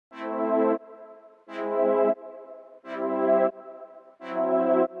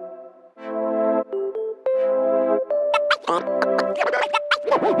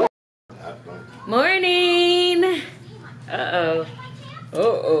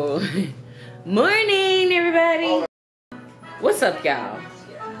Good morning, everybody. What's up, y'all?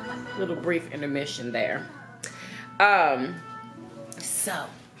 Little brief intermission there. So,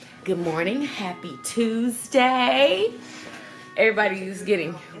 good morning. Happy Tuesday. Everybody's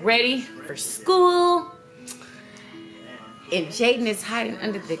getting ready for school. And Jayden is hiding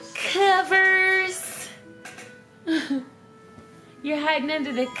under the covers. You're hiding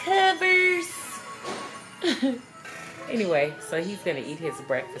under the covers. Anyway, so he's gonna eat his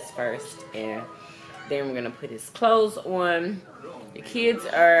breakfast first, and then we're gonna put his clothes on. The kids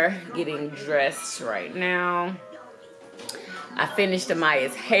are getting dressed right now. I finished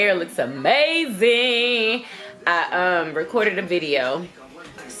Amaya's hair. Looks amazing. I recorded a video,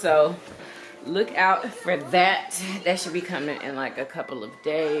 so look out for that. That should be coming in like a couple of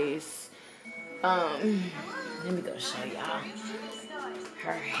days. Let me go show y'all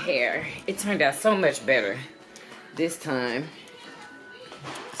her hair. It turned out so much better this time.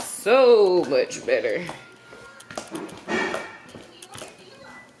 So much better.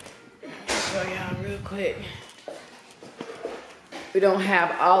 Show y'all real quick. We don't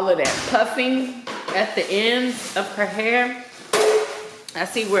have all of that puffing at the ends of her hair. I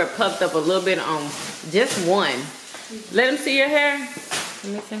see where it puffed up a little bit on just one. Let them see your hair.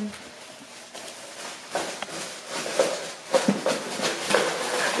 Let me see.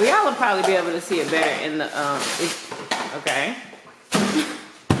 Well, y'all will probably be able to see it better in the, okay.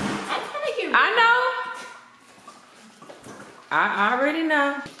 I know. I already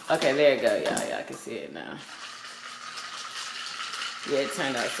know. Okay, there you go, y'all. Y'all can see it now. Yeah, it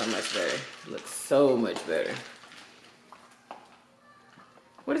turned out so much better. It looks so much better.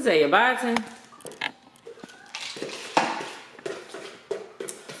 What is that, your biotin?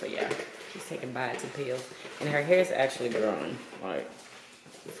 So yeah, she's taking biotin pills. And her hair's actually growing. Like,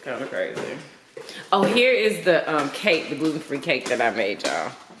 it's kind of crazy. Oh, here is the cake, the gluten-free cake that I made,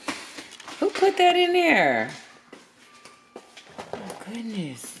 y'all. Who put that in there? Oh,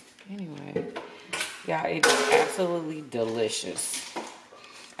 goodness. Anyway, y'all, it is absolutely delicious.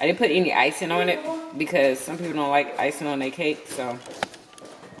 I didn't put any icing on it because some people don't like icing on their cake, so.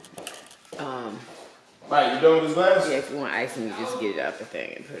 Right, you done with this glass? Yeah, if you want icing, you just get it out the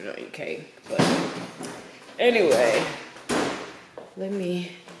thing and put it on your cake. But anyway, let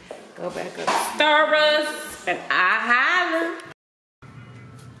me go back up to Starbucks and I holla.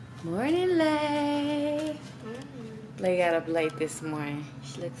 Morning, Lay. Lay got up late this morning.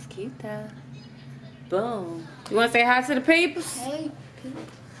 She looks cute though. Boom. You want to say hi to the peoples? Hey, people.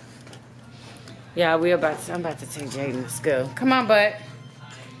 Yeah, I'm about to take Jayden to school. Come on, bud.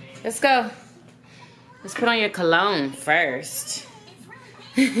 Let's go. Let's put on your cologne first.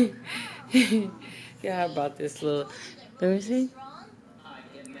 Yeah, I bought this little. Let me see.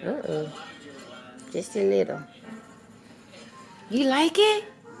 Uh-oh. Just a little. You like it?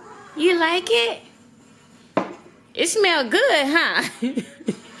 You like it? It smells good, huh?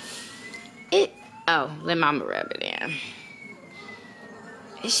 Oh, let mama rub it in.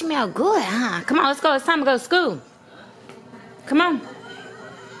 It smells good, huh? Come on, let's go. It's time to go to school. Come on.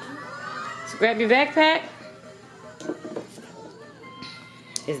 Let's grab your backpack.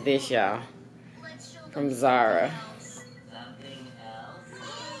 Is this, y'all? From Zara.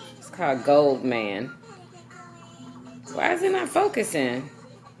 It's called Gold Man. Why is it not focusing?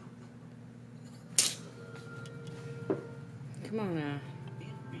 Come on now.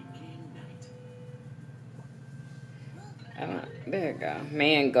 There you go.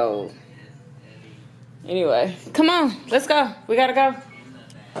 Man Gold. Anyway, come on. Let's go. We gotta go.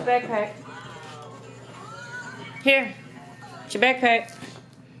 Backpack. Here. It's your backpack.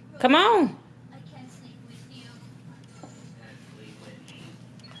 Come on.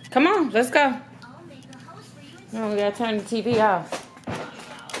 Come on. Let's go. No, we gotta turn the TV off.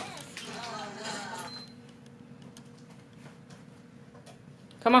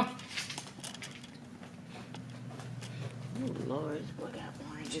 Come on. Oh, Lord. We got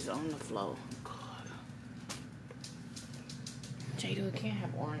oranges on the floor. God. Jayden, we can't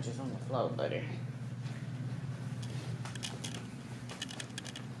have oranges on the floor, buddy.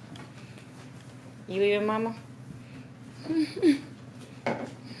 You leaving, Mama?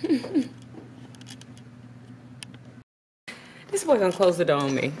 This boy gonna close the door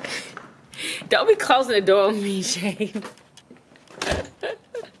on me. Don't be closing the door on me, Jayden.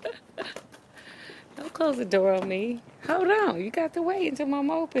 Don't close the door on me. Hold on. You got to wait until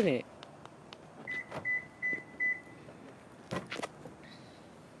Mama open it.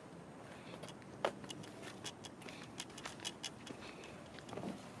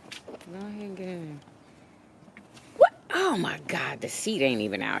 Go ahead and get in. What? Oh my God, the seat ain't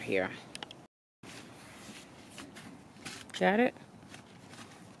even out here. Got it?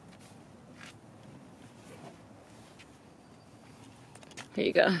 Here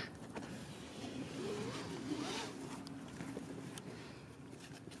you go.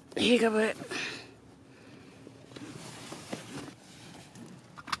 Here you go, bud.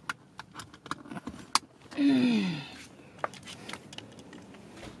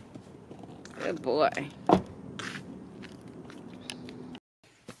 Good boy.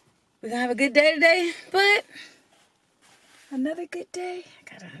 We're gonna have a good day today, but another good day. I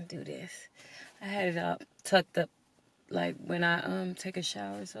gotta undo this. I had it up, tucked up, like when I take a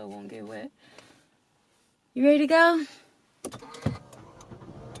shower so it won't get wet. You ready to go?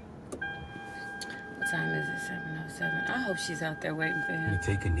 What time is it? 7:07. I hope she's out there waiting for him. You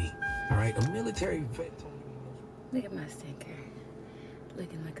take a knee. All right, a military vet. Look at my stinker.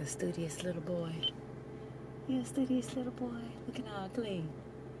 Looking like a studious little boy. Yeah, studious little boy. Looking all clean.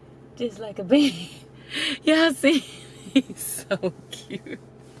 Just like a baby. Y'all see? He's so cute.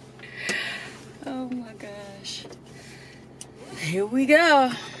 Oh my gosh. Here we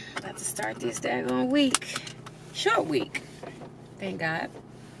go. About to start this daggone week. Short week. Thank God.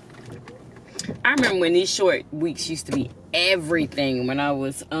 I remember when these short weeks used to be everything when I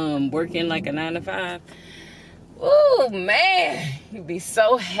was working like a 9 to 5. Oh man, you'd be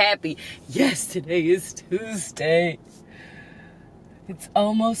so happy. Yes, today is Tuesday. It's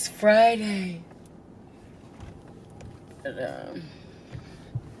almost Friday. But,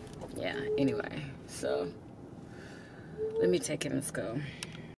 yeah, anyway, so let me take him to school.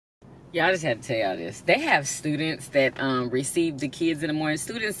 Yeah, I just had to tell y'all this. They have students that receive the kids in the morning.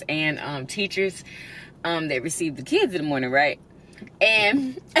 Students and teachers that receive the kids in the morning, right?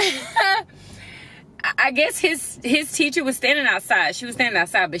 And I guess his teacher was standing outside. She was standing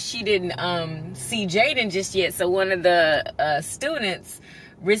outside, but she didn't see Jayden just yet. So one of the students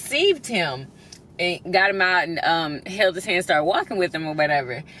received him and got him out and held his hand, started walking with him or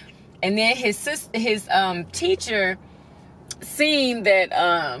whatever. And then his teacher seen that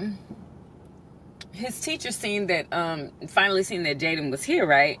finally seen that Jayden was here,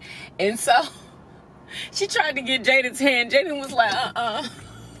 right? And so she tried to get Jayden's hand. Jayden was like,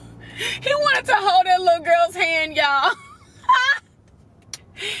 He wanted to hold that little girl's hand, y'all.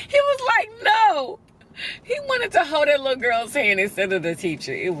 He was like, no. He wanted to hold that little girl's hand instead of the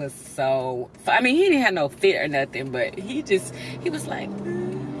teacher. It was so, I mean, he didn't have no fit or nothing, but he was like,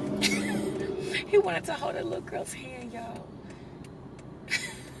 he wanted to hold that little girl's hand, y'all.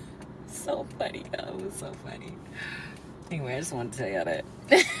 So funny, y'all. It was so funny. Anyway, I just wanted to tell y'all that.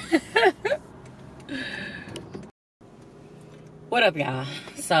 What up, y'all?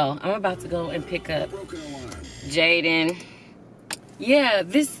 So I'm about to go and pick up Jayden. Yeah,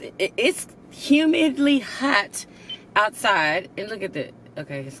 it's humidly hot outside, and look at the,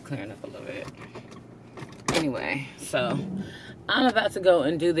 okay, it's clearing up a little bit. Anyway, so I'm about to go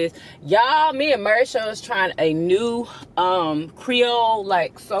and do this. Y'all, me and Marisha is trying a new Creole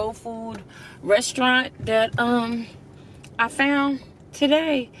like soul food restaurant that I found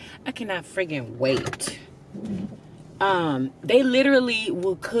today. I cannot friggin' wait. They literally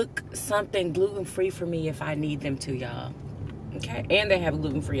will cook something gluten-free for me if I need them to, y'all. Okay? And they have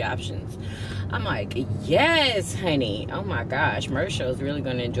gluten-free options. I'm like, yes, honey. Oh my gosh. Marisha is really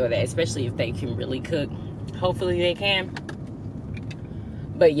going to enjoy that, especially if they can really cook. Hopefully they can.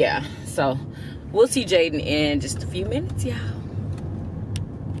 But yeah, so we'll see Jayden in just a few minutes, y'all.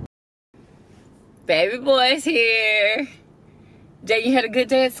 Baby boy's here. Jayden, you had a good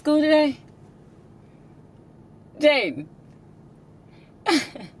day at school today? Jayden.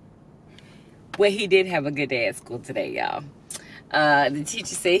 Well, he did have a good day at school today, y'all. The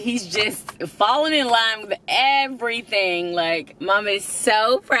teacher said he's just falling in line with everything. Like, Mama is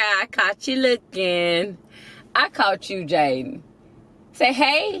so proud. I caught you looking. I caught you, Jayden. Say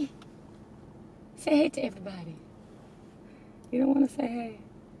hey. Say hey to everybody. You don't want to say hey?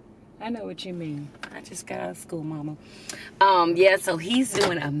 I know what you mean. I just got out of school, Mama. Yeah, so he's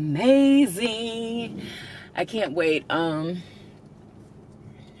doing amazing. I can't wait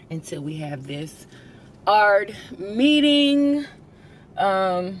until we have this ARD meeting.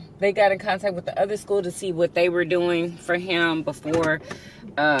 They got in contact with the other school to see what they were doing for him before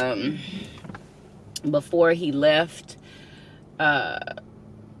he left. I'm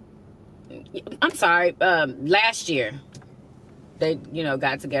sorry, last year. They,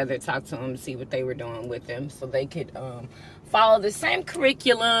 got together, talked to him, see what they were doing with him so they could follow the same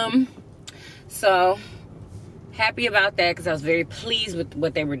curriculum. So happy about that because I was very pleased with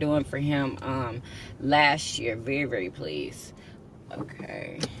what they were doing for him last year. Very, very pleased.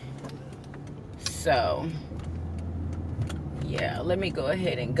 Okay. So, yeah, let me go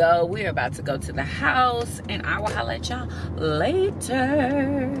ahead and go. We're about to go to the house and I will holler at y'all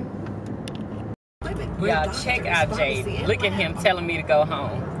later. Y'all check out Jayden. Look at him telling me to go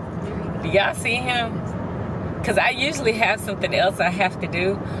home. Do y'all see him? Because I usually have something else I have to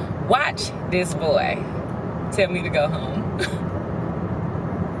do. Watch this boy tell me to go home.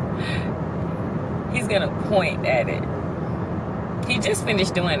 He's gonna point at it. He just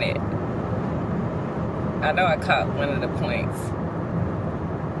finished doing it. I know I caught one of the points.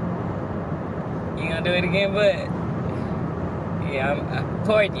 You gonna do it again, bud? Yeah, I'm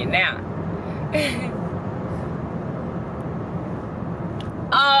recording you now.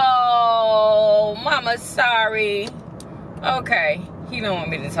 Oh, mama, sorry. Okay, he don't want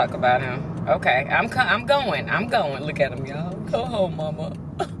me to talk about him. Okay, I'm going. Look at him, y'all. Go home, mama.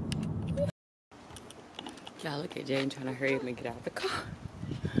 Y'all, look at Jayden trying to hurry up and get out of the car.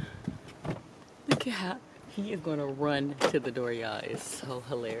 Look at how he is gonna run to the door, y'all. It's so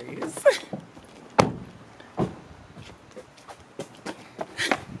hilarious.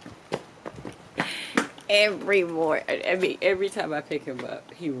 Every time I pick him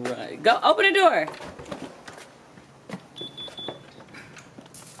up, he runs. Go open the door.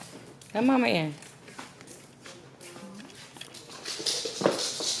 Come mama in.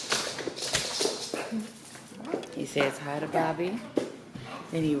 He says hi to Bobby.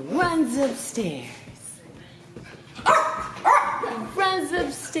 Then he runs upstairs. He runs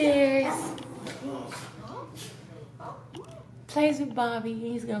upstairs. Plays with Bobby.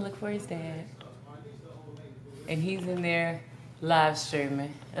 He's gonna look for his dad. And he's in there live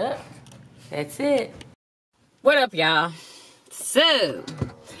streaming. Oh, that's it. What up, y'all? So,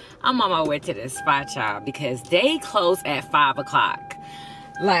 I'm on my way to the spot, y'all, because they close at 5 o'clock.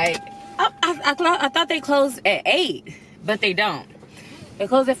 Like, I thought they closed at 8, but they don't. They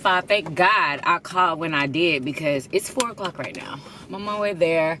close at 5. Thank God I called when I did, because it's 4 o'clock right now. I'm on my way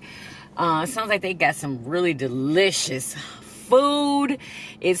there. Sounds like they got some really delicious food.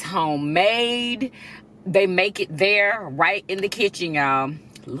 It's homemade. They make it there right in the kitchen, y'all.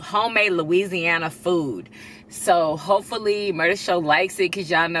 Homemade Louisiana food. So hopefully Murder Show likes it,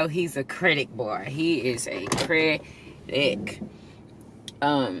 because y'all know he's a critic, boy. He is a critic.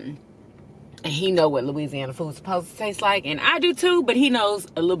 And he know what Louisiana food's supposed to taste like, and I do too, but he knows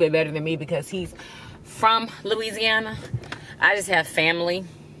a little bit better than me because he's from Louisiana. I just have family.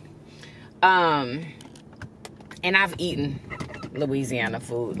 And I've eaten Louisiana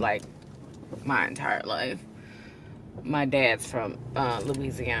food like my entire life. My dad's from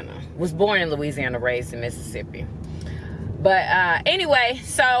Louisiana. Was born in Louisiana, raised in Mississippi. But anyway,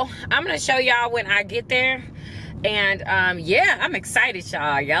 so I'm gonna show y'all when I get there. And yeah, I'm excited,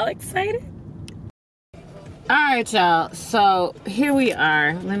 y'all. Y'all excited? Alright, y'all. So here we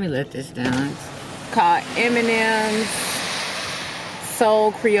are. Let me let this down. It's called M&M's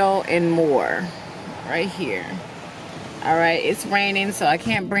Soul Creole and More. Right here. Alright, it's raining, so I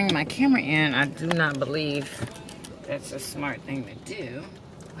can't bring my camera in. I do not believe that's a smart thing to do.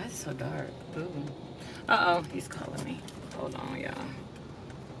 Why is it so dark? Ooh. Uh-oh, he's calling me. Hold on, y'all.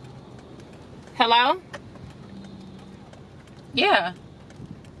 Hello? Yeah.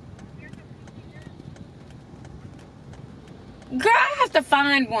 Girl, I have to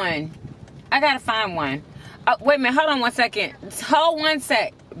find one. I gotta find one. Wait a minute, hold on 1 second. Hold 1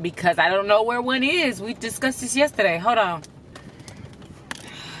 sec. Because I don't know where one is. We discussed this yesterday. Hold on.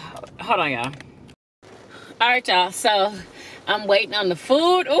 Hold on, y'all. Alright, y'all. So, I'm waiting on the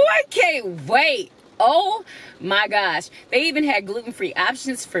food. Oh, I can't wait. Oh, my gosh. They even had gluten-free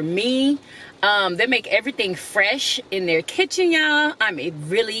options for me. They make everything fresh in their kitchen, y'all. I'm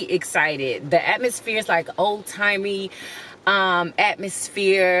really excited. The atmosphere is like old-timey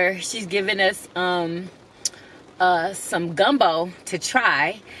atmosphere. She's giving us some gumbo to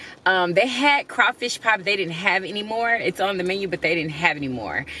try. They had crawfish pie, but they didn't have any more. It's on the menu, but they didn't have any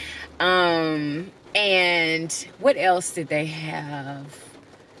more. And what else did they have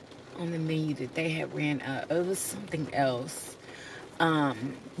on the menu that they had ran out? It was something else.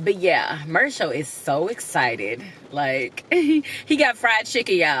 But yeah, Mersho is so excited. Like, he got fried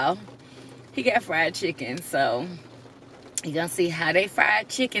chicken, y'all. He got fried chicken, so you're gonna see how they fried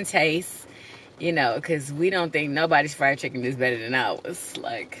chicken tastes. You know, because we don't think nobody's fried chicken is better than ours.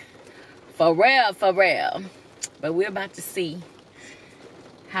 Like, for real, for real. But we're about to see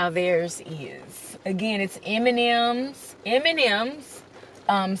how theirs is. Again, it's M&M's.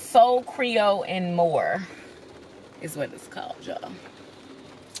 Soul Creole and More is what it's called, y'all.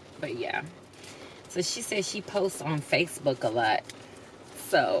 But yeah. So she says she posts on Facebook a lot.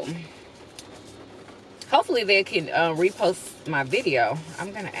 So hopefully they can repost my video.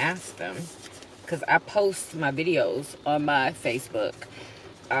 I'm going to ask them. Because I post my videos on my Facebook,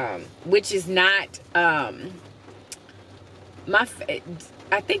 which is not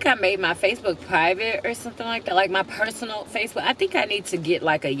I think I made my Facebook private or something like that, like my personal Facebook. I think I need to get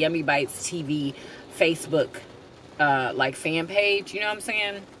like a Yummybitestv Facebook like fan page, you know what I'm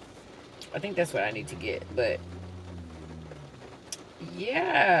saying? I think that's what I need to get, but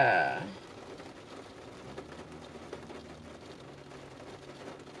yeah.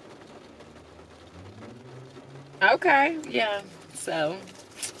 Okay, yeah. So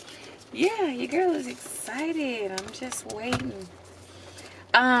yeah, your girl is excited. I'm just waiting.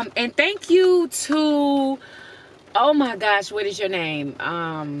 And thank you to, oh my gosh, what is your name?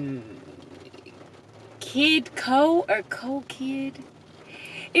 Kid Co or Co Kid?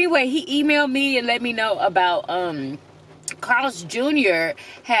 Anyway, he emailed me and let me know about Carl's Jr.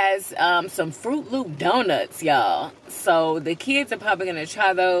 has some Fruit Loop donuts, y'all. So the kids are probably gonna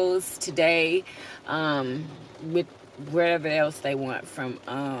try those today with whatever else they want from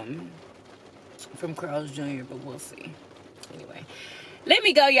Carl's Jr. But we'll see. Anyway, let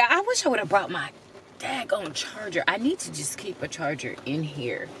me go, y'all. I wish I would have brought my daggone charger. I need to just keep a charger in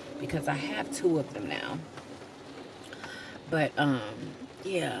here because I have 2 of them now. But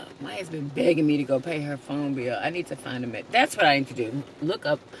yeah, Maya's been begging me to go pay her phone bill. I need to find them. That's what I need to do. Look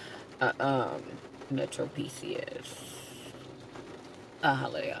up Metro PCS. I'll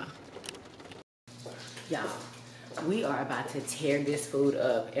holla at y'all. Y'all, we are about to tear this food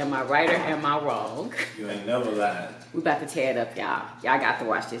up. Am I right or am I wrong? You ain't never lied. We about to tear it up, y'all. Y'all got to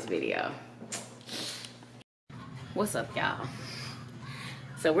watch this video. What's up, y'all?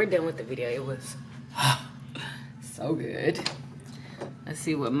 So we're done with the video. It was so good. Let's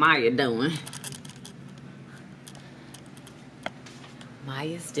see what Maya doing.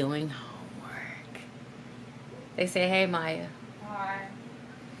 Maya's doing homework. They say, hey, Maya. Hi.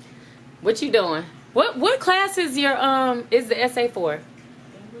 What you doing? What class is your is the essay for?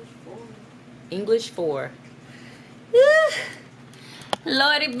 English 4.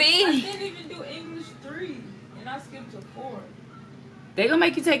 Lordy B. I didn't even do English 3, and I skipped to 4. They gonna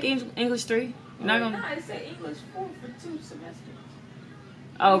make you take English 3? You're not gonna. No, I said English 4 for 2 semesters.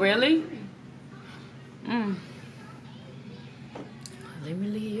 Oh really? Let me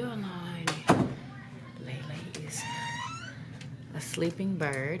leave you alone. Layla is a sleeping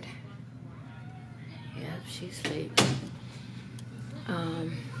bird. Yep, she's asleep.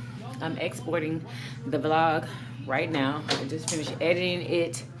 I'm exporting the vlog right now. I just finished editing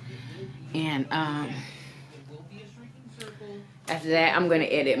it, and after that, I'm gonna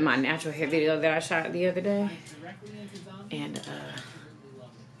edit my natural hair video that I shot the other day, and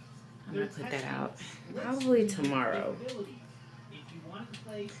I'm gonna put that out probably tomorrow.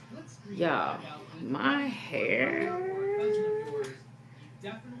 Y'all, my hair.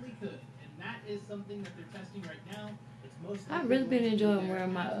 I've really been enjoying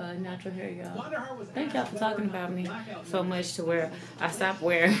wearing my natural hair, y'all. Thank y'all for talking about me so much to where I stopped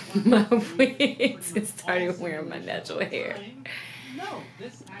wearing my wigs and started wearing my natural hair.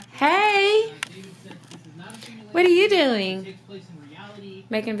 Hey! What are you doing?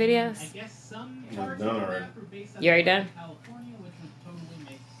 Making videos? I'm done already. You already done?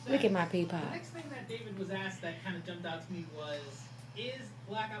 Look at my pea pie. The next thing that David was asked that kind of jumped out to me was, is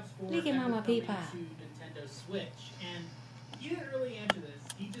Black Ops 4 Look at Mama ever Pea coming Pie. to Nintendo Switch? And he didn't really answer this.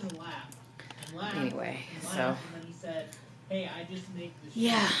 He just laughed. And laughed. Anyway, and laughed, so. And then he said, hey, I just make this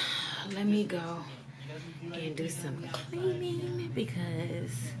Yeah, shit. let me go He doesn't and do anything some on the outside. cleaning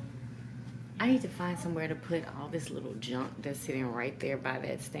because I need to find somewhere to put all this little junk that's sitting right there by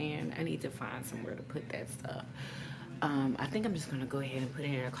that stand. I need to find somewhere to put that stuff. I think I'm just gonna go ahead and put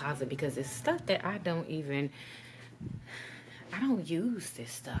it in a closet because it's stuff that I don't use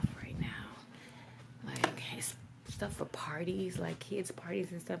this stuff right now. Like, it's stuff for parties, like kids'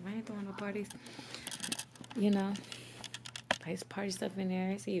 parties and stuff. I ain't throwing no parties, you know. There's party stuff in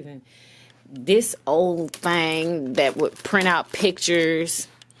there. It's even this old thing that would print out pictures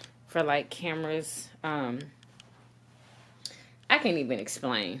for like cameras. I can't even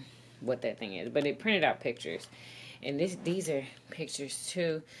explain what that thing is, but it printed out pictures. And these are pictures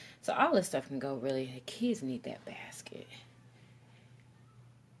too. So all this stuff can go really. The kids need that basket.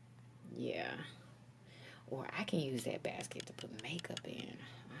 Yeah. Or I can use that basket to put makeup in,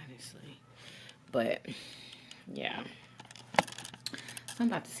 honestly. But yeah. So I'm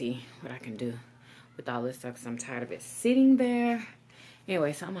about to see what I can do with all this stuff because I'm tired of it sitting there.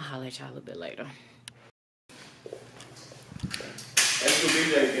 Anyway, so I'm going to holler at y'all a little bit later. Let's do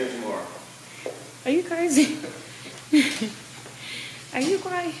DJ again tomorrow. Are you crazy? Are you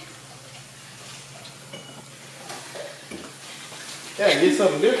crazy? Yeah, get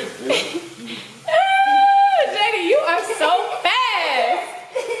something different. You know? Jayden, you are so fast.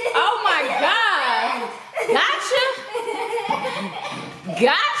 Oh my God. Gotcha.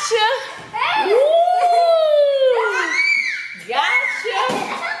 Gotcha. Woo. Gotcha.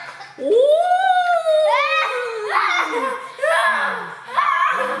 Woo.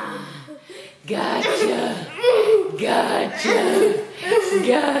 Gotcha. Gotcha.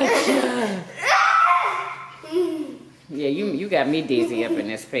 Gotcha. Yeah, you got me dizzy up in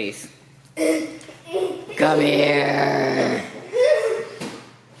this piece. Come here.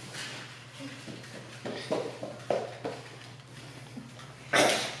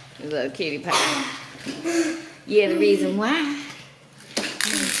 Little kitty pie. Yeah, the reason why.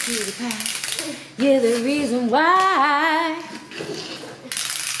 Little kitty pie. Yeah, the reason why.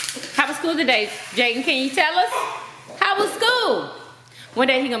 How was school today, Jayden? Can you tell us? How was school? One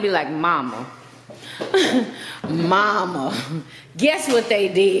day he gonna be like, Mama. Mama. Guess what they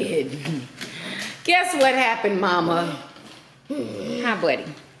did? Guess what happened, Mama? Hi, buddy.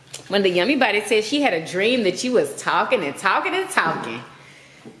 When the Yummy Body said she had a dream that you was talking and talking and talking.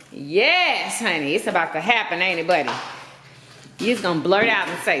 Yes, honey, it's about to happen, ain't it, buddy? You just gonna blurt out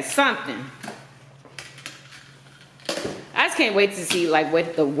and say something. I just can't wait to see like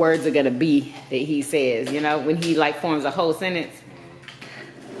what the words are gonna be that he says, you know, when he like forms a whole sentence.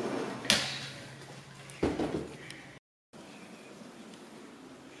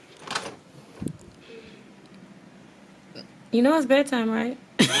 You know it's bedtime, right?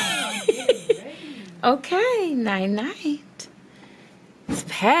 Okay, night-night. It's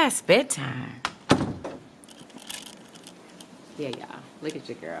past bedtime. Yeah, y'all. Look at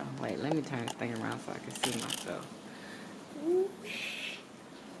your girl. Wait, let me turn this thing around so I can see myself. Ooh,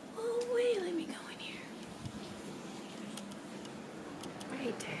 wait, let me go in here.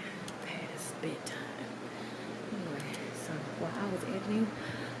 Right there. Past bedtime. Anyway, so while I was editing,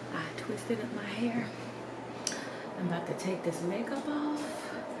 I twisted up my hair. I'm about to take this makeup off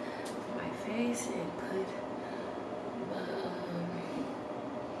my face and put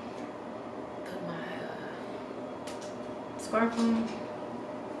my scarf on.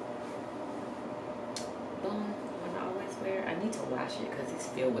 Boom. One I always wear. I need to wash it because it's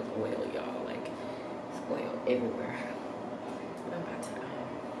filled with oil, y'all. Like, it's oil everywhere. But I'm about to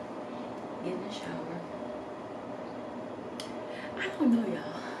get in the shower. I don't know,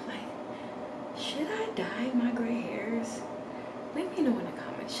 y'all. Like, should I dye my gray hairs? Let me know in the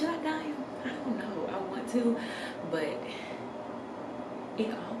comments. Should I dye them? I don't know. I want to, but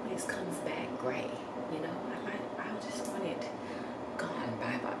it always comes back gray, you know? I just want it gone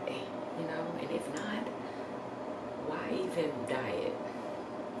bye-bye, you know? And if not, why even dye it,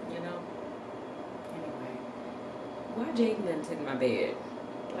 you know? Anyway, why Jayden done took my bed?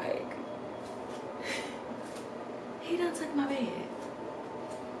 Like, he done took my bed.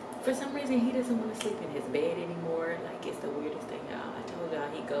 For some reason, he doesn't want to sleep in his bed anymore. Like, it's the weirdest thing, y'all. I told y'all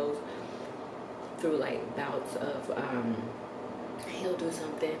he goes through, like, bouts of, he'll do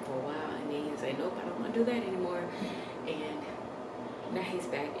something for a while, and then he'll say, nope, I don't want to do that anymore. And now he's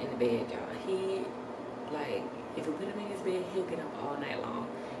back in the bed, y'all. He, like, if we put him in his bed, he'll get up all night long.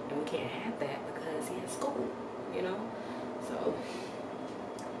 And we can't have that because he has school, you know? So,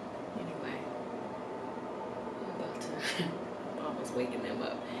 anyway, I'm about to, I'm almost waking them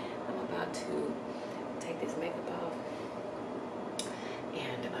up. I'm about to take this makeup off,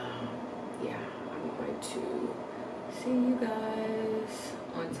 and yeah, I'm going to see you guys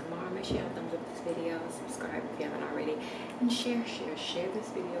on tomorrow. Make sure y'all thumbs up this video, subscribe if you haven't already, and share this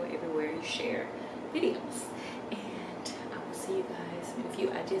video everywhere you share videos. And I will see you guys in a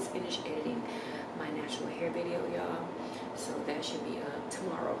few. I just finished editing my natural hair video, y'all, so that should be up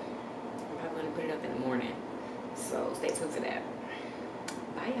tomorrow. I'm probably gonna put it up in the morning, so stay tuned for that.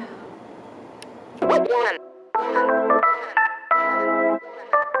 Bye, y'all.